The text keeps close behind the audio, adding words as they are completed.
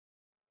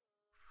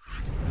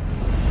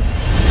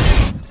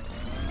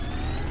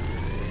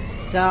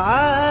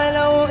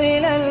تعالوا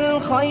إلى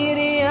الخير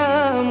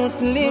يا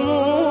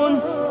مسلمون،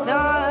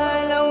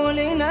 تعالوا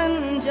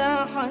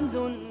لننجح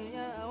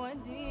دنيا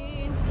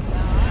ودين.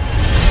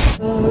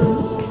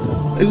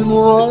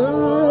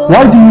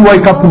 Why do you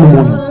wake up in the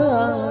morning?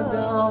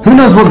 Who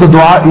knows what the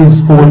dua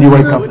is for when you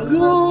wake up?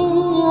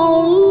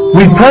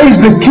 We praise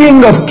the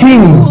King of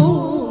Kings,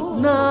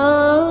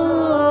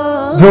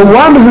 the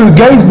one who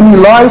gave me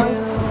life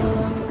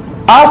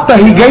after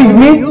he gave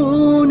me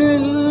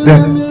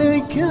death.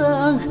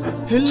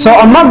 So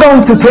I'm not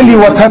going to tell you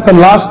what happened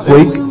last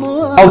week.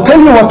 I'll tell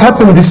you what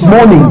happened this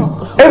morning.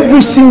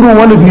 Every single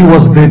one of you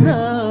was dead.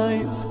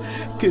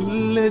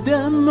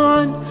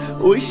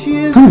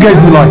 Who gave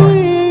you life?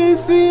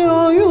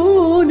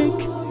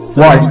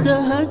 Why?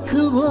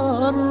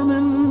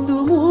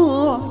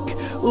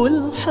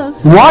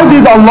 Why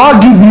did Allah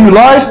give you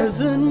life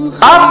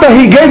after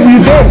He gave you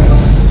death?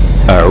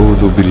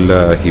 أعوذ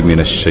بالله من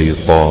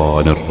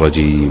الشيطان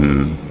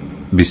الرجيم.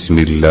 بسم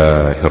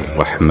الله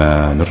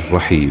الرحمن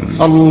الرحيم.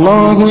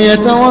 الله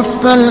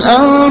يتوفى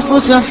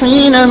الأنفس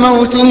حين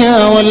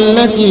موتها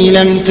والتي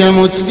لم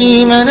تمت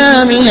في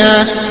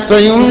منامها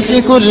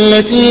فيمسك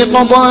التي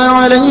قضى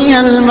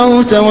عليها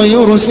الموت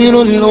ويرسل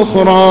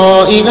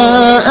الأخرى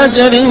إلى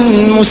أجل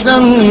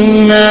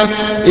مسمى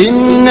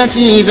إن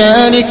في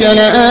ذلك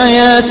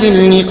لآيات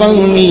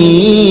لقوم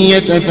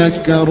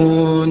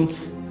يتفكرون.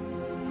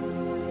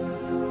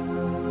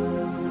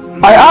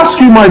 I ask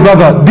you, my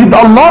brother, did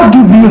Allah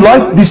give you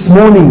life this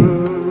morning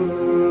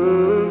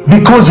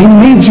because He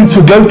needs you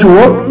to go to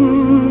work?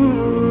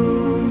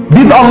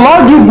 Did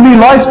Allah give me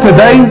life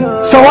today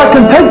so I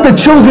can take the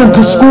children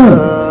to school?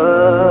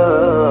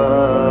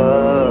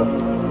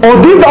 Or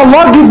did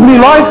Allah give me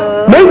life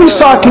maybe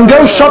so I can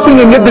go shopping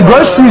and get the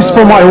groceries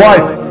for my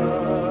wife?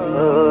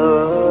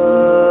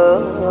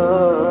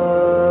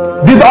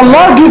 Did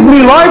Allah give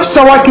me life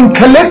so I can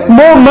collect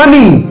more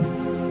money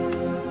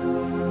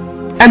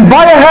and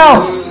buy a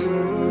house,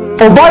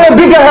 or buy a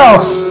bigger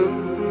house,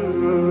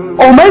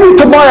 or maybe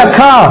to buy a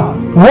car?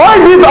 Why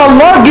did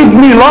Allah give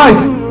me life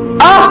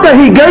after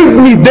He gave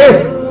me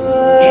death?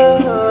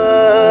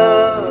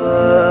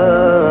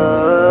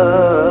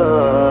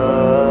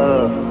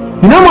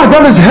 You know, my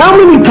brothers, how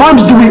many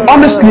times do we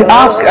honestly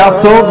ask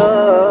ourselves,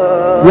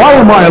 why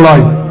am I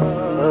alive?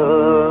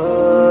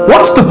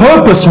 What's the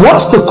purpose?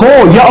 What's the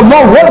call? Ya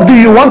Allah, what do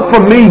you want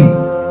from me?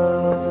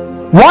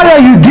 Why are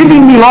you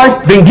giving me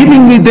life, then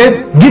giving me death,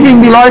 giving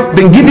me life,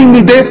 then giving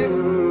me death?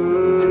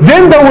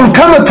 Then there will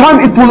come a time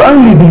it will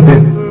only be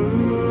death.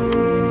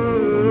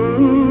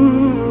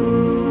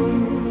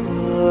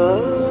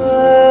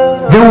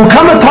 There will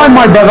come a time,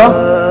 my brother,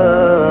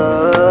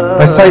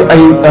 they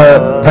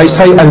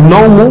say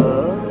al-nawm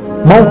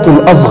mawt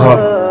al-azghar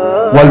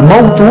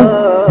wal-mawt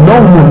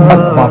nawm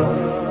al-akbar.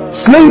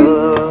 Sleep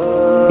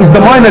is the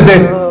minor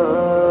death,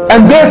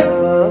 and death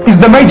is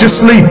the major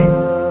sleep.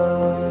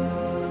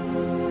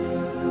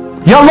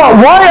 Ya Allah,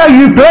 why are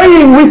you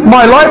playing with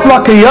my life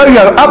like a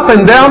yo-yo, up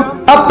and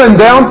down,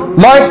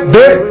 life,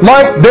 death,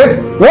 life, death?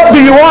 What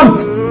do you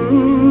want?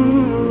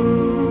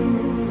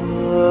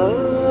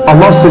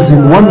 Allah says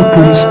in one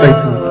clear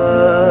statement,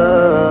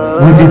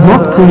 we did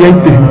not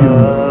create the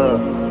human,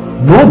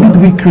 nor did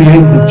we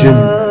create the jinn,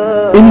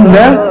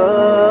 illa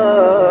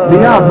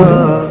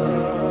liya'budun.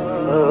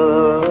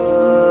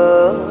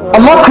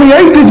 Allah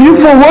created you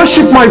for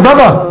worship, my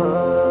brother.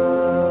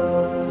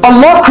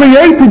 Allah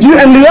created you,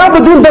 and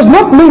liya'budun does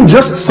not mean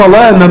just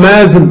salah,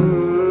 namaz,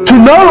 to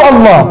know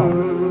Allah,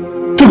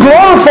 to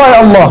glorify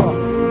Allah,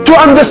 to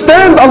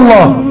understand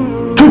Allah,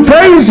 to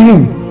praise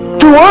Him,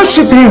 to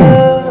worship Him,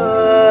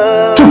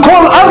 to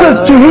call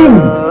others to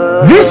Him.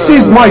 This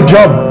is my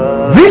job.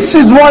 This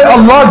is why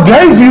Allah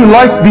gave you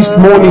life this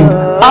morning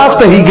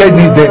after He gave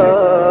you death.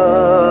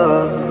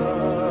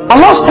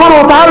 Allah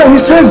subhanahu wa ta'ala, He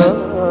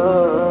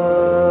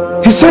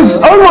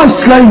says, oh my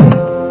slave,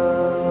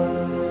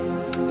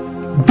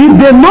 did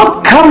there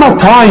not come a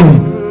time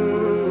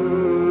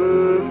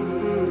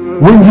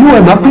when you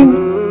were nothing?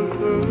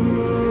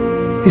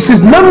 He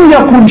says, لَمْ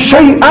يَكُنْ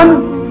شَيْئًا.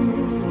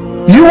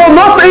 You were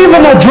not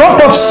even a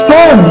drop of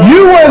sperm.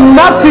 You were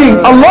nothing.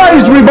 Allah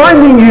is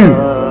reminding you,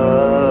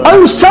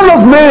 oh son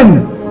of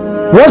man,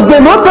 was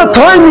there not a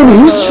time in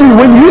history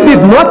when you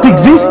did not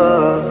exist?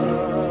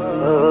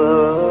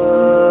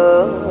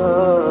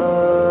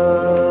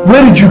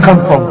 Where did you come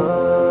from?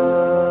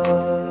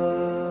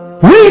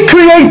 We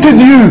created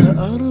you.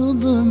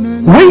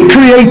 We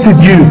created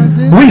you.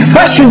 We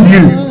fashioned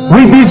you.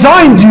 We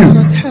designed you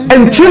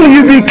until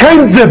you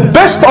became the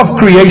best of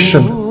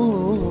creation.